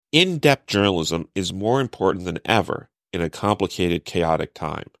In-depth journalism is more important than ever in a complicated, chaotic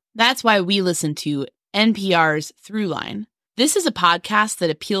time. That's why we listen to NPR's Throughline. This is a podcast that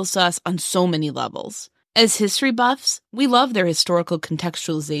appeals to us on so many levels. As history buffs, we love their historical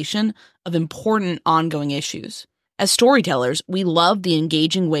contextualization of important ongoing issues. As storytellers, we love the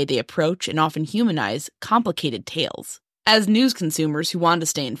engaging way they approach and often humanize complicated tales. As news consumers who want to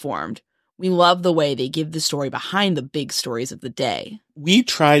stay informed, we love the way they give the story behind the big stories of the day. We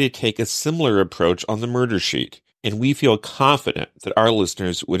try to take a similar approach on the Murder Sheet, and we feel confident that our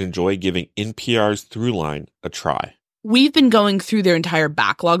listeners would enjoy giving NPR's Throughline a try. We've been going through their entire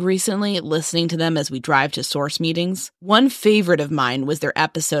backlog recently, listening to them as we drive to source meetings. One favorite of mine was their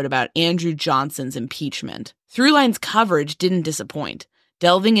episode about Andrew Johnson's impeachment. Throughline's coverage didn't disappoint,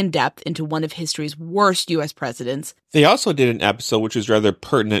 delving in depth into one of history's worst U.S. presidents. They also did an episode which is rather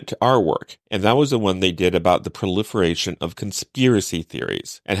pertinent to our work, and that was the one they did about the proliferation of conspiracy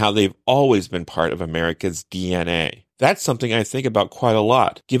theories and how they've always been part of America's DNA. That's something I think about quite a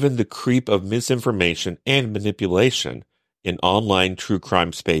lot, given the creep of misinformation and manipulation in online true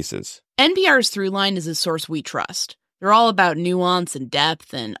crime spaces. NPR's Throughline is a source we trust. They're all about nuance and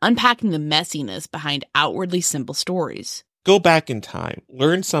depth and unpacking the messiness behind outwardly simple stories. Go back in time,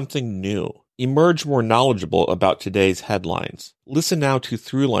 learn something new, emerge more knowledgeable about today's headlines. Listen now to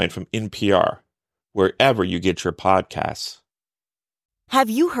Throughline from NPR, wherever you get your podcasts. Have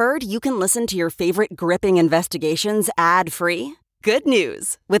you heard you can listen to your favorite gripping investigations ad-free? Good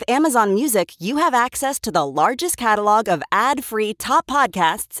news! With Amazon Music, you have access to the largest catalog of ad-free top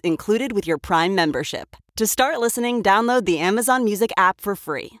podcasts included with your Prime membership. To start listening, download the Amazon Music app for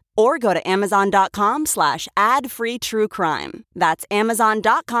free or go to amazon.com/ad-free true crime. That's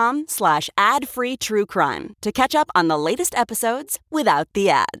amazon.com/ad-free true crime to catch up on the latest episodes without the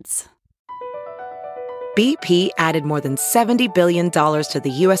ads. BP added more than $70 billion to the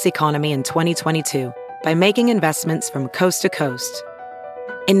U.S. economy in 2022 by making investments from coast to coast.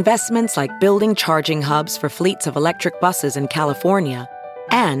 Investments like building charging hubs for fleets of electric buses in California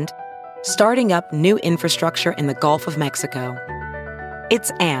and starting up new infrastructure in the Gulf of Mexico. It's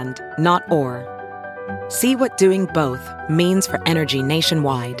and, not or. See what doing both means for energy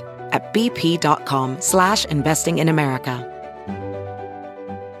nationwide at bp.com/investing in America.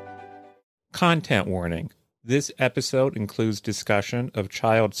 Content warning. This episode includes discussion of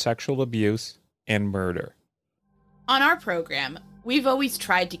child sexual abuse and murder. On our program, we've always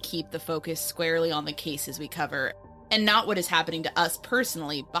tried to keep the focus squarely on the cases we cover and not what is happening to us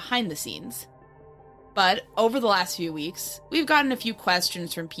personally behind the scenes. But over the last few weeks, we've gotten a few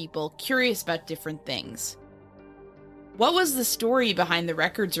questions from people curious about different things. What was the story behind the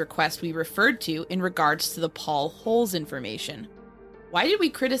records request we referred to in regards to the Paul Holes information? Why did we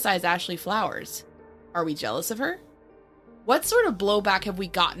criticize Ashley Flowers? Are we jealous of her? What sort of blowback have we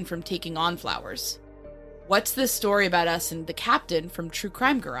gotten from taking on Flowers? What's this story about us and the captain from True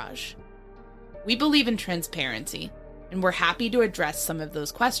Crime Garage? We believe in transparency, and we're happy to address some of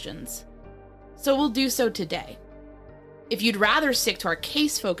those questions. So we'll do so today. If you'd rather stick to our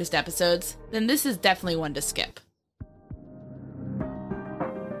case-focused episodes, then this is definitely one to skip.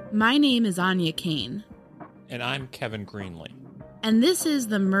 My name is Anya Kane. And I'm Kevin Greenlee. And this is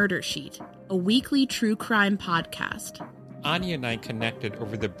The Murder Sheet, a weekly true crime podcast. Anya and I connected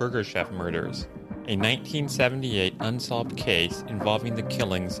over the Burger Chef murders, a 1978 unsolved case involving the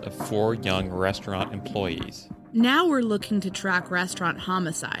killings of 4 young restaurant employees. Now we're looking to track restaurant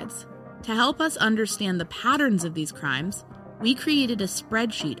homicides. To help us understand the patterns of these crimes, we created a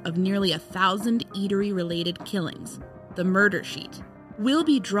spreadsheet of nearly 1,000 eatery-related killings, The Murder Sheet. We'll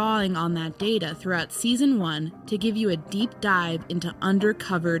be drawing on that data throughout Season 1 to give you a deep dive into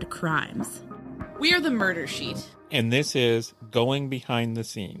undercovered crimes. We are The Murder Sheet. And this is Going Behind the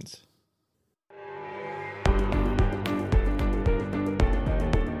Scenes.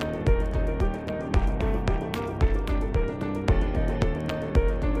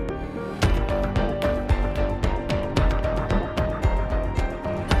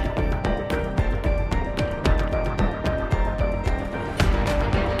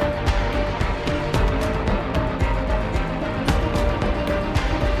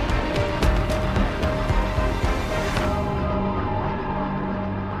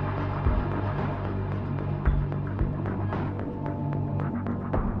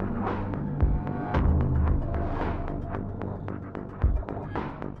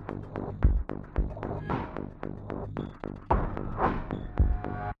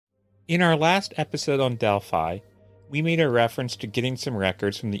 In our last episode on Delphi, we made a reference to getting some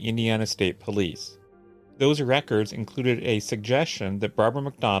records from the Indiana State Police. Those records included a suggestion that Barbara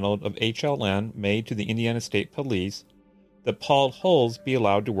McDonald of HLN made to the Indiana State Police that Paul Holes be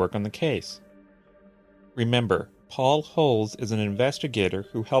allowed to work on the case. Remember, Paul Holes is an investigator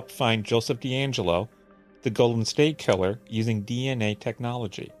who helped find Joseph DeAngelo, the Golden State Killer, using DNA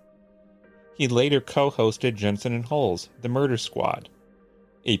technology. He later co-hosted Jensen and Holes, The Murder Squad,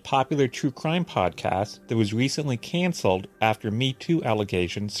 a popular true crime podcast that was recently canceled after Me Too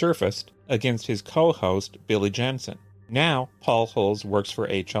allegations surfaced against his co-host Billy Jensen. Now, Paul Holes works for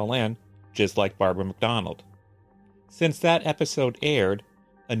HLN, just like Barbara McDonald. Since that episode aired,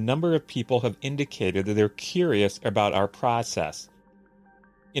 a number of people have indicated that they're curious about our process.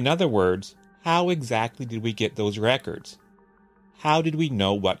 In other words, how exactly did we get those records? How did we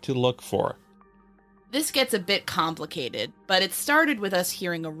know what to look for? This gets a bit complicated, but it started with us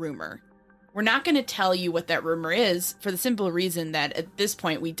hearing a rumor. We're not going to tell you what that rumor is for the simple reason that at this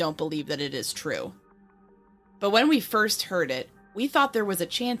point we don't believe that it is true. But when we first heard it, we thought there was a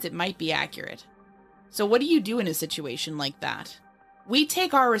chance it might be accurate. So what do you do in a situation like that? We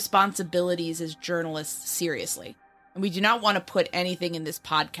take our responsibilities as journalists seriously, and we do not want to put anything in this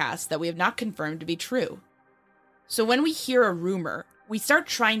podcast that we have not confirmed to be true. So when we hear a rumor, we start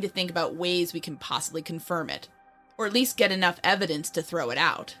trying to think about ways we can possibly confirm it, or at least get enough evidence to throw it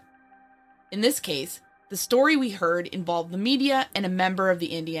out. In this case, the story we heard involved the media and a member of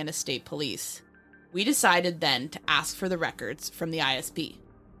the Indiana State Police. We decided then to ask for the records from the ISP.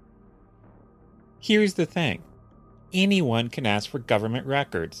 Here's the thing. Anyone can ask for government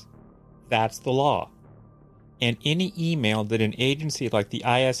records. That's the law. And any email that an agency like the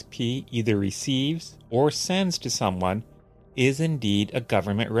ISP either receives or sends to someone is indeed a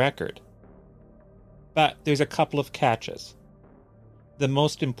government record. But there's a couple of catches. The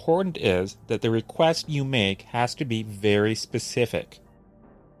most important is that the request you make has to be very specific.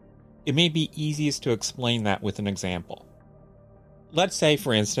 It may be easiest to explain that with an example. Let's say,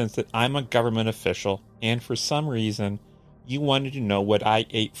 for instance, that I'm a government official and for some reason you wanted to know what I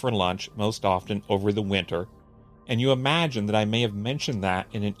ate for lunch most often over the winter, and you imagine that I may have mentioned that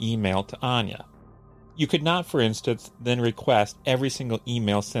in an email to Anya. You could not, for instance, then request every single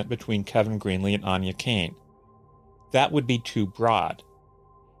email sent between Kevin Greenlee and Anya Kane. That would be too broad.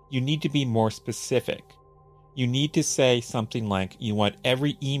 You need to be more specific. You need to say something like you want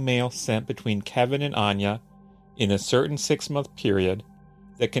every email sent between Kevin and Anya in a certain 6-month period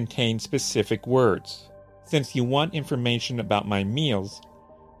that contains specific words. Since you want information about my meals,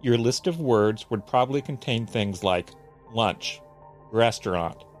 your list of words would probably contain things like lunch,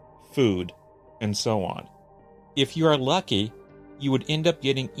 restaurant, food, and so on. If you are lucky, you would end up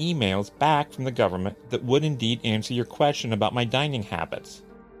getting emails back from the government that would indeed answer your question about my dining habits.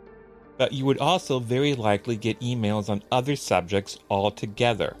 But you would also very likely get emails on other subjects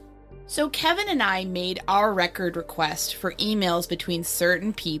altogether. So Kevin and I made our record request for emails between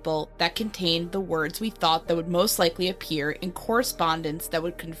certain people that contained the words we thought that would most likely appear in correspondence that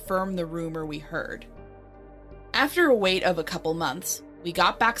would confirm the rumor we heard. After a wait of a couple months, we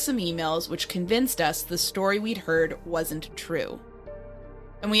got back some emails which convinced us the story we'd heard wasn't true.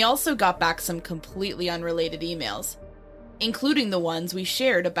 And we also got back some completely unrelated emails, including the ones we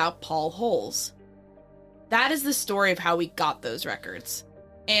shared about Paul Holes. That is the story of how we got those records.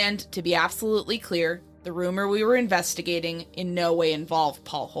 And, to be absolutely clear, the rumor we were investigating in no way involved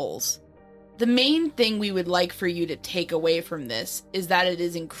Paul Holes. The main thing we would like for you to take away from this is that it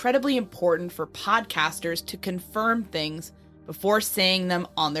is incredibly important for podcasters to confirm things before saying them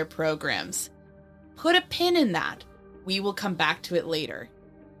on their programs. Put a pin in that. We will come back to it later.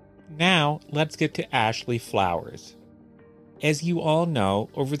 Now, let's get to Ashley Flowers. As you all know,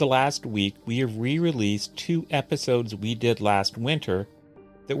 over the last week, we have re-released 2 episodes we did last winter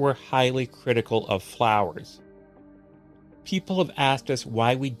that were highly critical of Flowers. People have asked us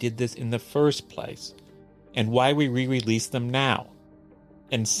why we did this in the first place, and why we re-released them now.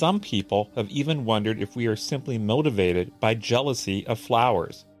 And some people have even wondered if we are simply motivated by jealousy of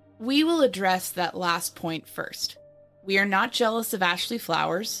Flowers. We will address that last point first. We are not jealous of Ashley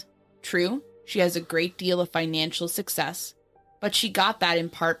Flowers. True, she has a great deal of financial success, but she got that in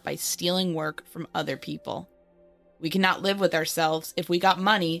part by stealing work from other people. We cannot live with ourselves if we got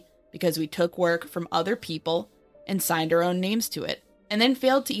money because we took work from other people and signed our own names to it, and then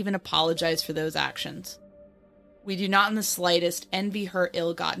failed to even apologize for those actions. We do not in the slightest envy her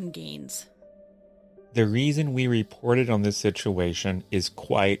ill-gotten gains. The reason we reported on this situation is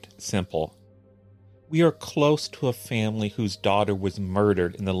quite simple. We are close to a family whose daughter was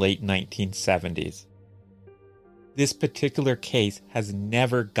murdered in the late 1970s. This particular case has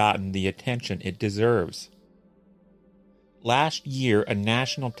never gotten the attention it deserves. Last year, a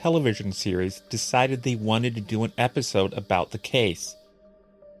national television series decided they wanted to do an episode about the case.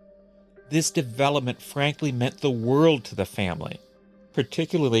 This development frankly meant the world to the family,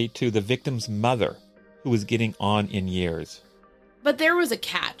 particularly to the victim's mother, who was getting on in years. But there was a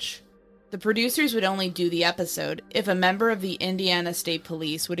catch. The producers would only do the episode if a member of the Indiana State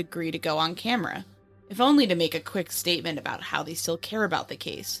Police would agree to go on camera, if only to make a quick statement about how they still care about the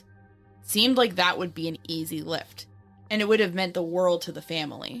case. Seemed like that would be an easy lift, and it would have meant the world to the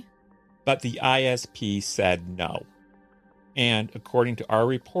family. But the ISP said no. And according to our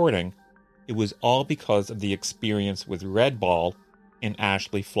reporting, it was all because of the experience with Red Ball and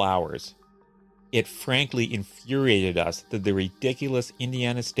Ashley Flowers. It frankly infuriated us that the ridiculous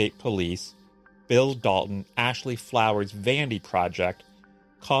Indiana State Police, Bill Dalton, Ashley Flowers Vandy project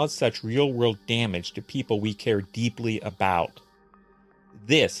caused such real-world damage to people we care deeply about.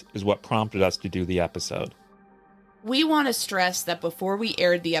 This is what prompted us to do the episode. We want to stress that before we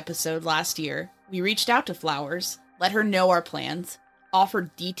aired the episode last year, we reached out to Flowers, let her know our plans,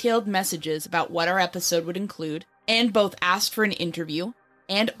 offered detailed messages about what our episode would include, and both asked for an interview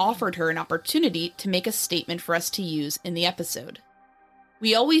and offered her an opportunity to make a statement for us to use in the episode.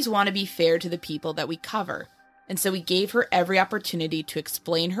 We always want to be fair to the people that we cover, and so we gave her every opportunity to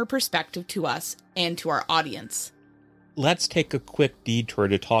explain her perspective to us and to our audience. Let's take a quick detour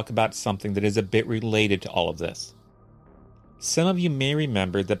to talk about something that is a bit related to all of this. Some of you may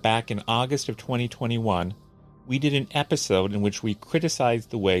remember that back in August of 2021, we did an episode in which we criticized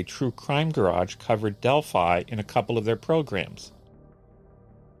the way True Crime Garage covered Delphi in a couple of their programs.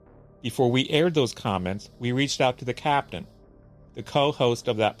 Before we aired those comments, we reached out to the captain, the co-host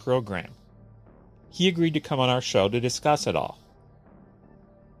of that program. He agreed to come on our show to discuss it all.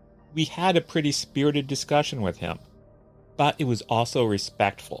 We had a pretty spirited discussion with him, but it was also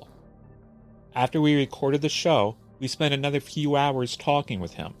respectful. After we recorded the show, we spent another few hours talking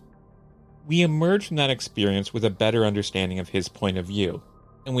with him. We emerged from that experience with a better understanding of his point of view,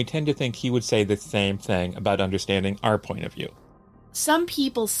 and we tend to think he would say the same thing about understanding our point of view. Some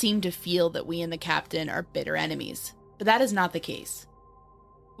people seem to feel that we and the captain are bitter enemies, but that is not the case.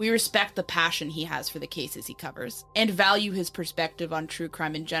 We respect the passion he has for the cases he covers, and value his perspective on true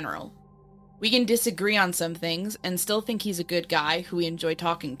crime in general. We can disagree on some things and still think he's a good guy who we enjoy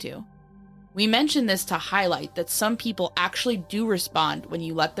talking to. We mention this to highlight that some people actually do respond when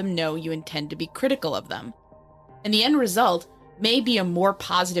you let them know you intend to be critical of them. And the end result may be a more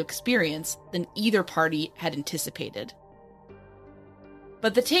positive experience than either party had anticipated.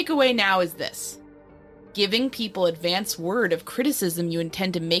 But the takeaway now is this. Giving people advance word of criticism you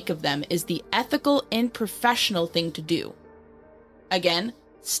intend to make of them is the ethical and professional thing to do. Again,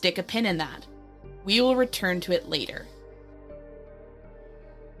 stick a pin in that. We will return to it later.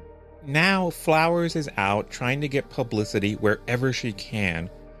 Now, Flowers is out trying to get publicity wherever she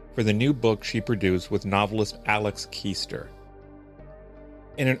can for the new book she produced with novelist Alex Keister.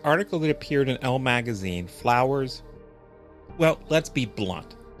 In an article that appeared in Elle magazine, Flowers, well, let's be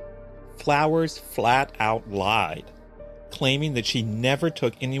blunt. Flowers flat out lied, claiming that she never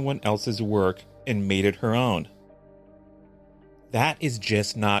took anyone else's work and made it her own. That is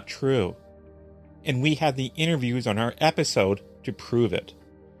just not true. And we have the interviews on our episode to prove it.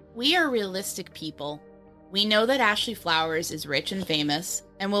 We are realistic people. We know that Ashley Flowers is rich and famous,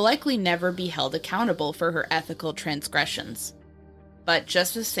 and will likely never be held accountable for her ethical transgressions. But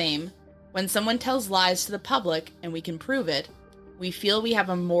just the same, when someone tells lies to the public and we can prove it, we feel we have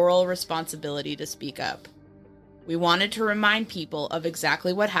a moral responsibility to speak up. We wanted to remind people of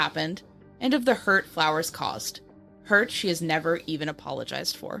exactly what happened and of the hurt Flowers caused. Hurt she has never even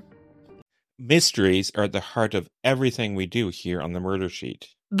apologized for. Mysteries are at the heart of everything we do here on the Murder Sheet.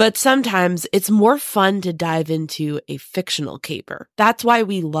 But sometimes it's more fun to dive into a fictional caper. That's why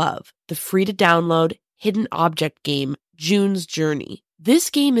we love the free-to-download hidden object game, June's Journey. This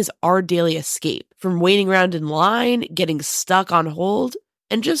game is our daily escape from waiting around in line, getting stuck on hold,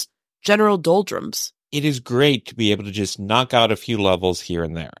 and just general doldrums. It is great to be able to just knock out a few levels here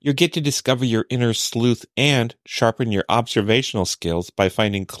and there. You get to discover your inner sleuth and sharpen your observational skills by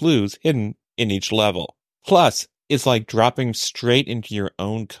finding clues hidden in each level. Plus, it's like dropping straight into your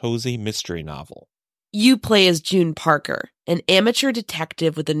own cozy mystery novel. You play as June Parker, an amateur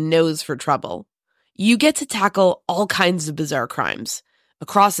detective with a nose for trouble. You get to tackle all kinds of bizarre crimes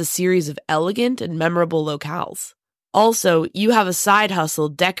across a series of elegant and memorable locales. Also, you have a side hustle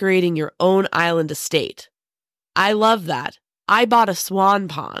decorating your own island estate. I love that. I bought a swan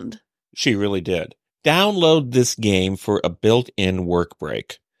pond. She really did. Download this game for a built-in work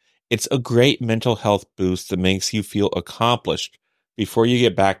break. It's a great mental health boost that makes you feel accomplished before you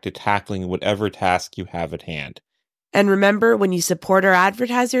get back to tackling whatever task you have at hand. And remember, when you support our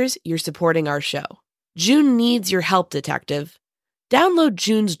advertisers, you're supporting our show. June needs your help, detective. Download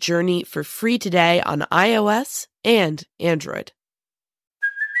June's Journey for free today on iOS and Android.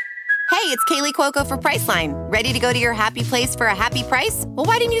 Hey, it's Kaylee Cuoco for Priceline. Ready to go to your happy place for a happy price? Well,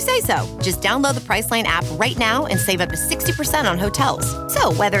 why didn't you say so? Just download the Priceline app right now and save up to 60% on hotels.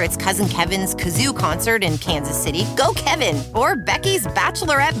 So whether it's Cousin Kevin's Kazoo Concert in Kansas City, go Kevin, or Becky's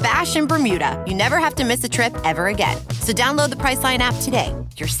Bachelorette Bash in Bermuda, you never have to miss a trip ever again. So download the Priceline app today.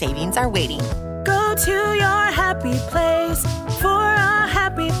 Your savings are waiting. Go to your happy place for a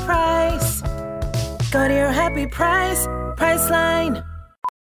happy price. Go to your happy price, Priceline.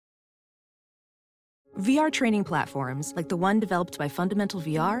 VR training platforms, like the one developed by Fundamental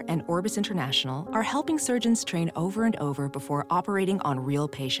VR and Orbis International, are helping surgeons train over and over before operating on real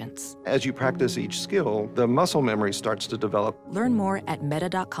patients. As you practice each skill, the muscle memory starts to develop. Learn more at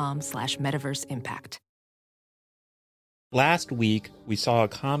meta.com/metaverseimpact. Last week, we saw a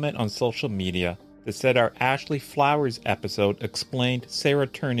comment on social media that said our Ashley Flowers episode explained Sarah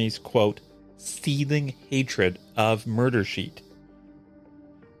Turney's, quote, seething hatred of Murder Sheet.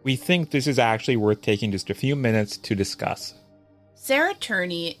 We think this is actually worth taking just a few minutes to discuss. Sarah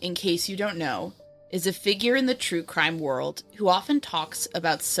Turney, in case you don't know, is a figure in the true crime world who often talks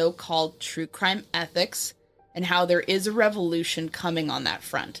about so-called true crime ethics and how there is a revolution coming on that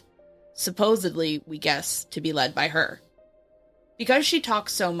front. Supposedly, we guess, to be led by her. Because she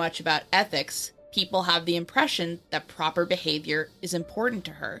talks so much about ethics, people have the impression that proper behavior is important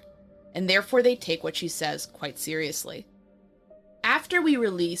to her, and therefore they take what she says quite seriously. After we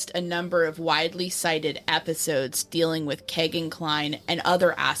released a number of widely cited episodes dealing with Kegan Kline and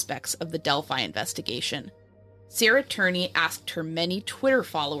other aspects of the Delphi investigation, Sarah Turney asked her many Twitter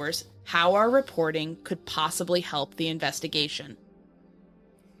followers how our reporting could possibly help the investigation.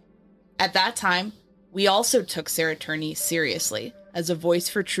 At that time, we also took Sarah Turney seriously as a voice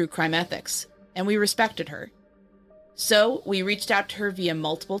for true crime ethics, and we respected her. So we reached out to her via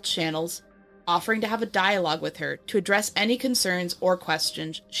multiple channels, offering to have a dialogue with her to address any concerns or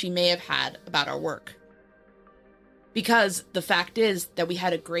questions she may have had about our work. Because the fact is that we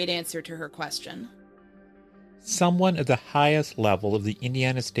had a great answer to her question. Someone at the highest level of the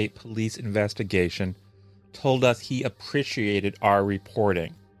Indiana State Police investigation told us he appreciated our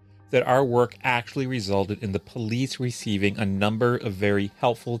reporting, that our work actually resulted in the police receiving a number of very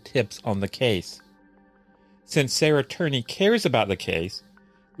helpful tips on the case. Since Sarah Turney cares about the case,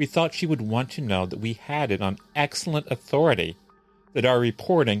 we thought she would want to know that we had it on excellent authority, that our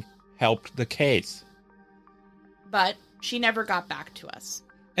reporting helped the case. But she never got back to us.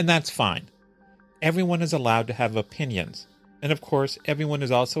 And that's fine. Everyone is allowed to have opinions. And of course, everyone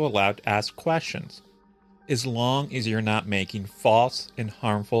is also allowed to ask questions, as long as you're not making false and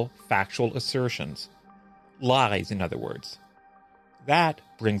harmful factual assertions. Lies, in other words. That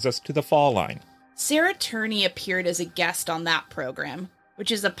brings us to the Fall Line. Sarah Turney appeared as a guest on that program,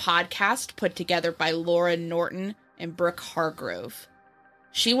 which is a podcast put together by Laura Norton and Brooke Hargrove.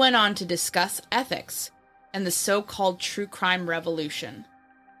 She went on to discuss ethics and the so-called true crime revolution.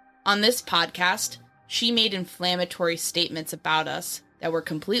 On this podcast, she made inflammatory statements about us that were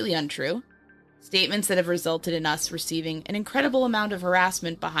completely untrue, statements that have resulted in us receiving an incredible amount of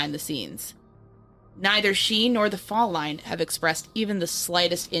harassment behind the scenes. Neither she nor the Fall Line have expressed even the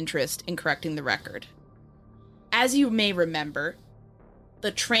slightest interest in correcting the record. As you may remember,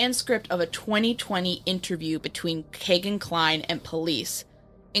 the transcript of a 2020 interview between Kegan Kline and police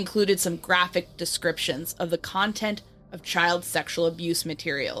included some graphic descriptions of the content of child sexual abuse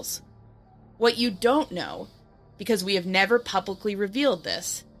materials. What you don't know, because we have never publicly revealed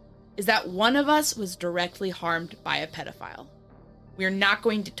this, is that one of us was directly harmed by a pedophile. We are not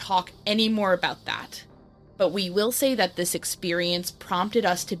going to talk any more about that, but we will say that this experience prompted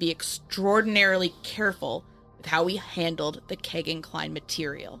us to be extraordinarily careful with how we handled the Kegan Kline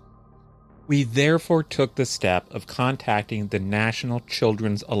material. We therefore took the step of contacting the National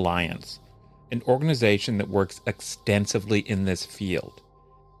Children's Alliance, an organization that works extensively in this field.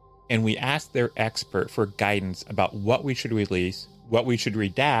 And we asked their expert for guidance about what we should release, what we should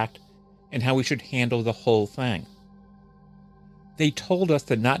redact, and how we should handle the whole thing. They told us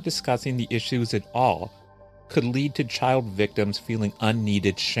that not discussing the issues at all could lead to child victims feeling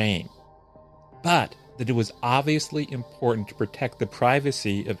unneeded shame, but that it was obviously important to protect the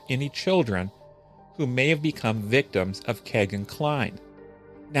privacy of any children who may have become victims of Kegan Kline.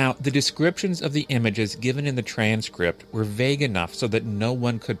 Now, the descriptions of the images given in the transcript were vague enough so that no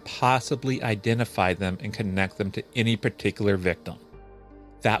one could possibly identify them and connect them to any particular victim.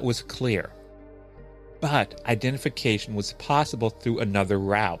 That was clear. But identification was possible through another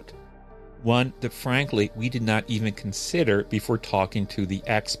route, one that frankly we did not even consider before talking to the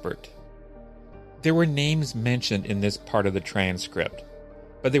expert. There were names mentioned in this part of the transcript,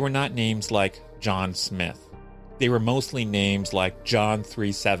 but they were not names like John Smith. They were mostly names like John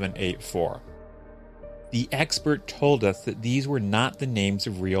 3784. The expert told us that these were not the names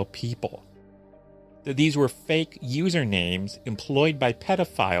of real people, that these were fake usernames employed by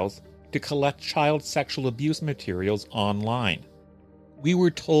pedophiles to collect child sexual abuse materials online. We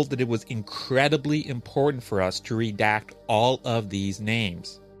were told that it was incredibly important for us to redact all of these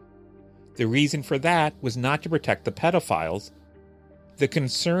names. The reason for that was not to protect the pedophiles. The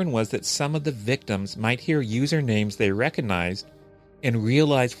concern was that some of the victims might hear usernames they recognized and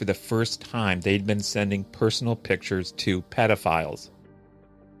realize for the first time they'd been sending personal pictures to pedophiles.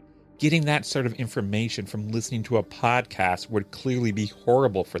 Getting that sort of information from listening to a podcast would clearly be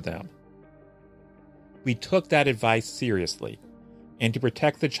horrible for them. We took that advice seriously, and to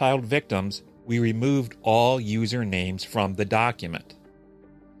protect the child victims, we removed all usernames from the document.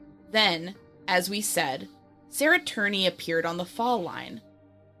 Then, as we said, Sarah Turney appeared on the Fall Line.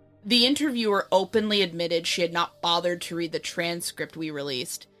 The interviewer openly admitted she had not bothered to read the transcript we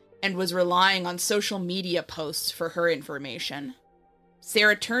released and was relying on social media posts for her information.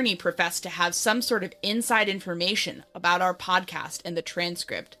 Sarah Turney professed to have some sort of inside information about our podcast and the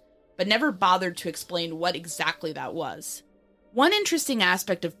transcript, but never bothered to explain what exactly that was. One interesting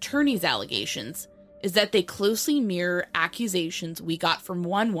aspect of Turney's allegations is that they closely mirror accusations we got from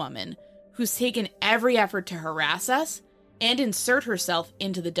one woman who's taken every effort to harass us and insert herself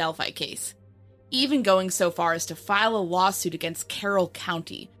into the Delphi case, even going so far as to file a lawsuit against Carroll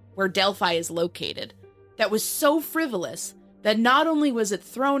County, where Delphi is located, that was so frivolous that not only was it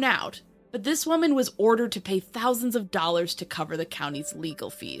thrown out, but this woman was ordered to pay thousands of dollars to cover the county's legal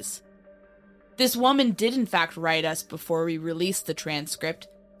fees. This woman did in fact write us before we released the transcript,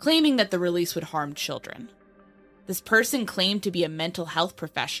 claiming that the release would harm children. This person claimed to be a mental health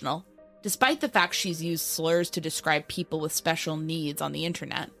professional, despite the fact she's used slurs to describe people with special needs on the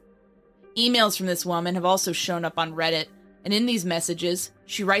internet. Emails from this woman have also shown up on Reddit, and in these messages,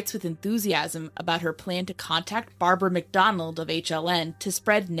 she writes with enthusiasm about her plan to contact Barbara McDonald of HLN to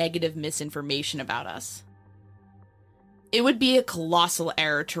spread negative misinformation about us. It would be a colossal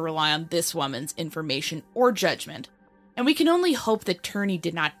error to rely on this woman's information or judgment, and we can only hope that Turney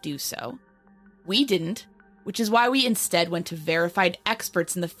did not do so. We didn't, which is why we instead went to verified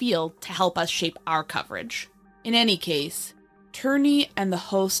experts in the field to help us shape our coverage. In any case, Turney and the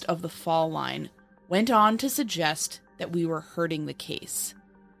host of the Fall Line went on to suggest that we were hurting the case.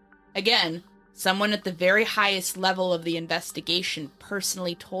 Again, someone at the very highest level of the investigation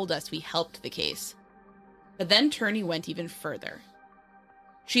personally told us we helped the case. But then Turney went even further.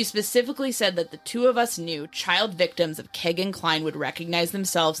 She specifically said that the two of us knew child victims of Kegan Kline would recognize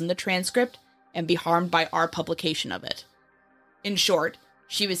themselves in the transcript and be harmed by our publication of it. In short,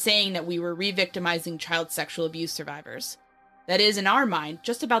 she was saying that we were re-victimizing child sexual abuse survivors. That is, in our mind,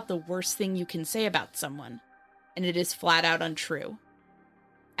 just about the worst thing you can say about someone, and it is flat out untrue.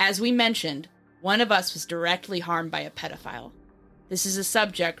 As we mentioned, one of us was directly harmed by a pedophile. This is a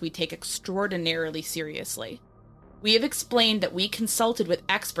subject we take extraordinarily seriously. We have explained that we consulted with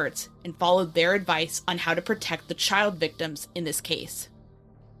experts and followed their advice on how to protect the child victims in this case.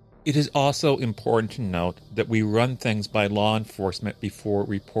 It is also important to note that we run things by law enforcement before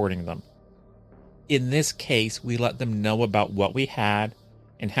reporting them. In this case, we let them know about what we had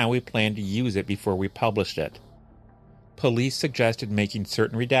and how we planned to use it before we published it. Police suggested making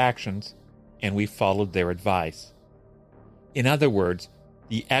certain redactions, and we followed their advice. In other words,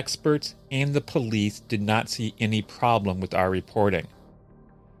 the experts and the police did not see any problem with our reporting.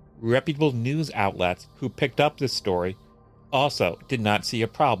 Reputable news outlets who picked up this story also did not see a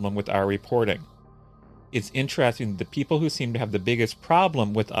problem with our reporting. It's interesting that the people who seem to have the biggest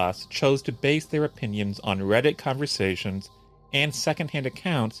problem with us chose to base their opinions on Reddit conversations and secondhand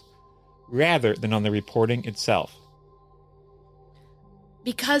accounts rather than on the reporting itself.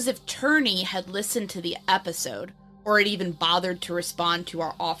 Because if Turney had listened to the episode, or had even bothered to respond to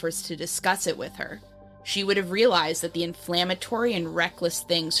our offers to discuss it with her, she would have realized that the inflammatory and reckless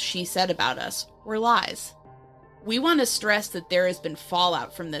things she said about us were lies. We want to stress that there has been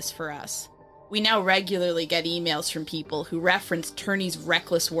fallout from this for us. We now regularly get emails from people who reference Turney's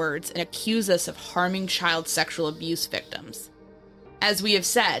reckless words and accuse us of harming child sexual abuse victims. As we have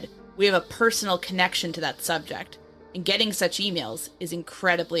said, we have a personal connection to that subject, and getting such emails is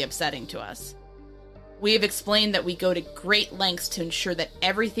incredibly upsetting to us. We have explained that we go to great lengths to ensure that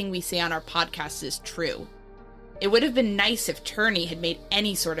everything we say on our podcast is true. It would have been nice if Turney had made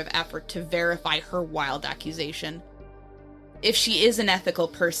any sort of effort to verify her wild accusation. If she is an ethical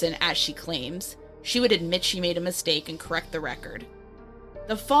person, as she claims, she would admit she made a mistake and correct the record.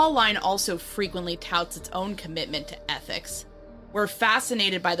 The Fall line also frequently touts its own commitment to ethics. We're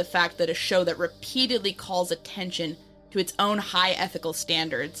fascinated by the fact that a show that repeatedly calls attention to its own high ethical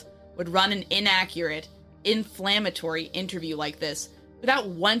standards would run an inaccurate, inflammatory interview like this without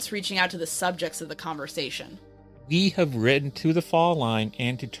once reaching out to the subjects of the conversation. We have written to the Fall line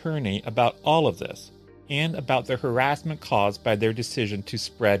and to Turney about all of this, and about the harassment caused by their decision to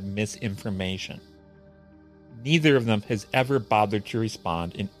spread misinformation. Neither of them has ever bothered to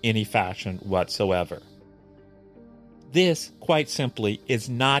respond in any fashion whatsoever. This, quite simply, is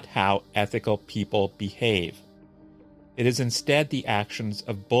not how ethical people behave. It is instead the actions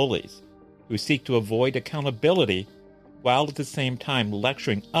of bullies who seek to avoid accountability while at the same time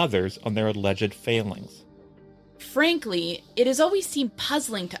lecturing others on their alleged failings. Frankly, it has always seemed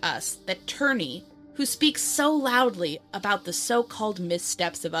puzzling to us that Turney, who speaks so loudly about the so-called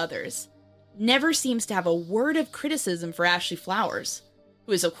missteps of others, never seems to have a word of criticism for Ashley Flowers,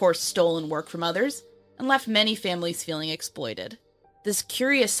 who has of course stolen work from others and left many families feeling exploited. This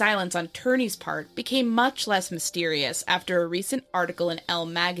curious silence on Turney's part became much less mysterious after a recent article in Elle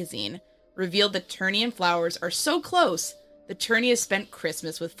magazine revealed that Turney and Flowers are so close that Turney has spent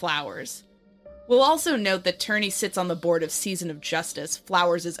Christmas with Flowers. We'll also note that Turney sits on the board of Season of Justice,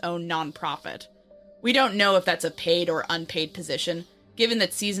 Flowers' own nonprofit. We don't know if that's a paid or unpaid position, given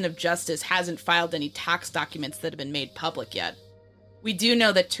that Season of Justice hasn't filed any tax documents that have been made public yet. We do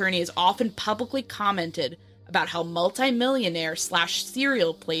know that Turney has often publicly commented about how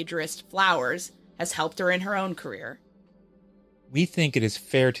multimillionaire/serial plagiarist Flowers has helped her in her own career. We think it is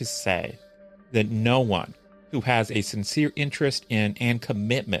fair to say that no one who has a sincere interest in and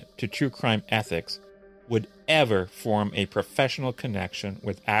commitment to true crime ethics would ever form a professional connection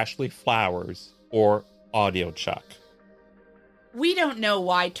with Ashley Flowers or AudioChuck. We don't know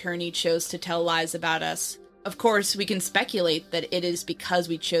why Turney chose to tell lies about us. Of course, we can speculate that it is because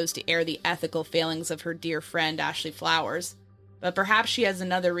we chose to air the ethical failings of her dear friend Ashley Flowers, but perhaps she has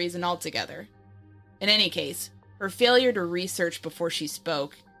another reason altogether. In any case, her failure to research before she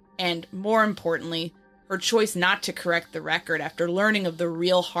spoke, and more importantly, her choice not to correct the record after learning of the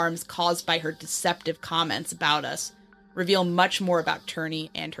real harms caused by her deceptive comments about us, reveal much more about Turney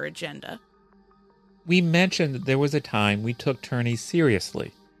and her agenda. We mentioned that there was a time we took Turney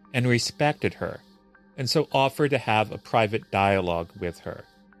seriously and respected her, and so offered to have a private dialogue with her.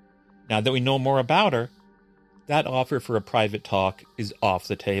 Now that we know more about her, that offer for a private talk is off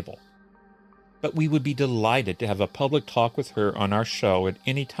the table. But we would be delighted to have a public talk with her on our show at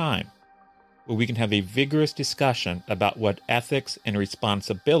any time, where we can have a vigorous discussion about what ethics and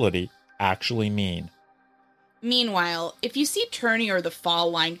responsibility actually mean. Meanwhile, if you see Turney or the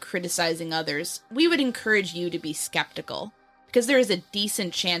Fall line criticizing others, we would encourage you to be skeptical, because there is a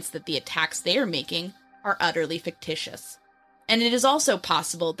decent chance that the attacks they are making are utterly fictitious. And it is also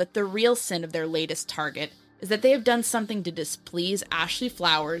possible that the real sin of their latest target is that they have done something to displease Ashley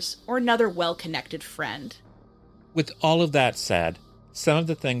Flowers or another well-connected friend. With all of that said, some of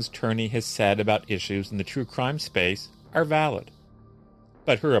the things Turney has said about issues in the true crime space are valid.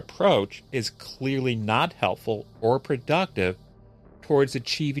 But her approach is clearly not helpful or productive towards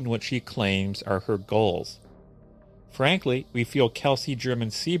achieving what she claims are her goals. Frankly, we feel Kelsey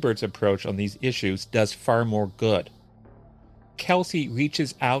German-Siebert's approach on these issues does far more good. Kelsey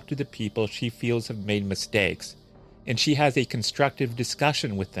reaches out to the people she feels have made mistakes, and she has a constructive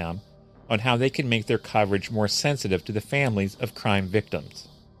discussion with them on how they can make their coverage more sensitive to the families of crime victims.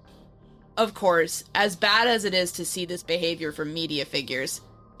 Of course, as bad as it is to see this behavior from media figures,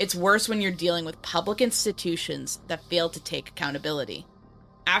 it's worse when you're dealing with public institutions that fail to take accountability.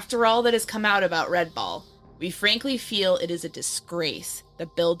 After all that has come out about Red Ball, we frankly feel it is a disgrace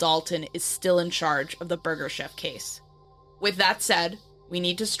that Bill Dalton is still in charge of the Burger Chef case. With that said, we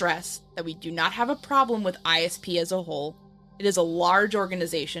need to stress that we do not have a problem with ISP as a whole. It is a large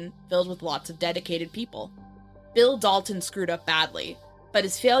organization filled with lots of dedicated people. Bill Dalton screwed up badly, but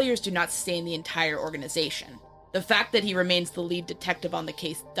his failures do not stain the entire organization. The fact that he remains the lead detective on the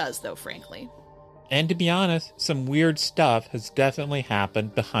case does, though, frankly. And to be honest, some weird stuff has definitely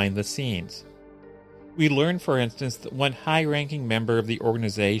happened behind the scenes. We learned, for instance, that one high-ranking member of the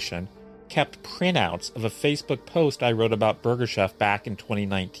organization kept printouts of a Facebook post I wrote about Burger Chef back in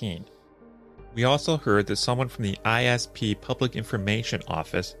 2019. We also heard that someone from the ISP Public Information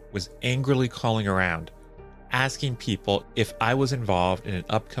Office was angrily calling around, asking people if I was involved in an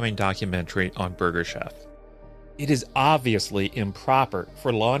upcoming documentary on Burger Chef. It is obviously improper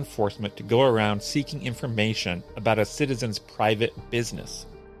for law enforcement to go around seeking information about a citizen's private business.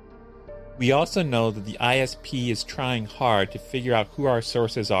 We also know that the ISP is trying hard to figure out who our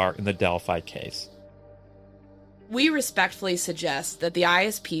sources are in the Delphi case. We respectfully suggest that the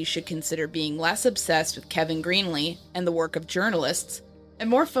ISP should consider being less obsessed with Kevin Greenlee and the work of journalists, and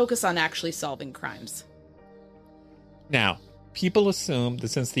more focus on actually solving crimes. Now, people assume that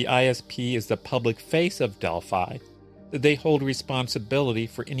since the ISP is the public face of Delphi, that they hold responsibility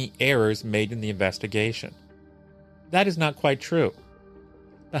for any errors made in the investigation. That is not quite true.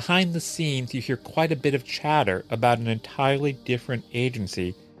 Behind the scenes, you hear quite a bit of chatter about an entirely different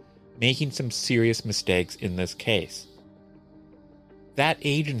agency making some serious mistakes in this case. That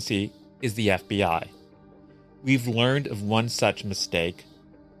agency is the FBI. We've learned of one such mistake.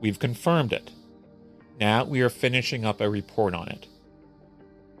 We've confirmed it. Now we are finishing up a report on it.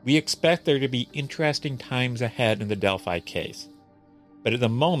 We expect there to be interesting times ahead in the Delphi case, but at the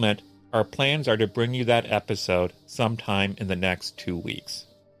moment, our plans are to bring you that episode sometime in the next 2 weeks.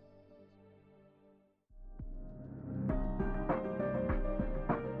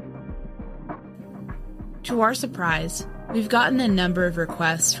 To our surprise, we've gotten a number of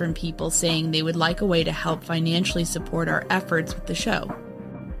requests from people saying they would like a way to help financially support our efforts with the show.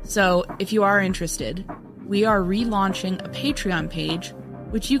 So, if you are interested, we are relaunching a Patreon page,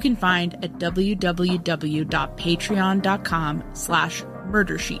 which you can find at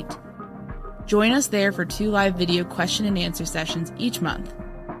www.patreon.com/murdersheet. Join us there for 2 live video question and answer sessions each month.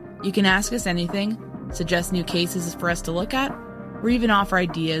 You can ask us anything, suggest new cases for us to look at, or even offer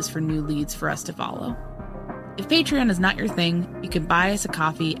ideas for new leads for us to follow. If Patreon is not your thing, you can buy us a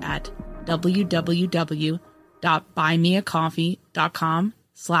coffee at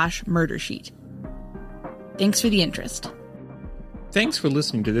www.buymeacoffee.com/murdersheet. Thanks for the interest. Thanks for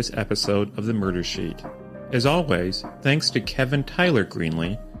listening to this episode of The Murder Sheet. As always, thanks to Kevin Tyler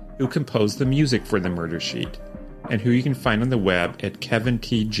Greenlee, who composed the music for The Murder Sheet, and who you can find on the web at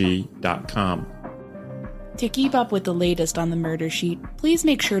kevintg.com. To keep up with the latest on The Murder Sheet, please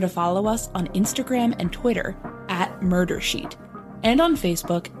make sure to follow us on Instagram and Twitter at Murder Sheet, and on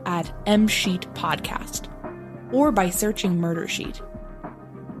Facebook at MSheet Podcast, or by searching Murder Sheet.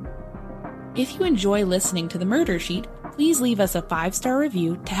 If you enjoy listening to The Murder Sheet, please leave us a 5-star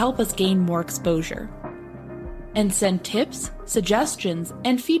review to help us gain more exposure. And send tips, suggestions,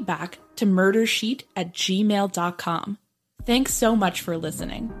 and feedback to murdersheet@gmail.com. Thanks so much for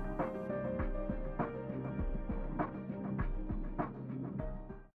listening.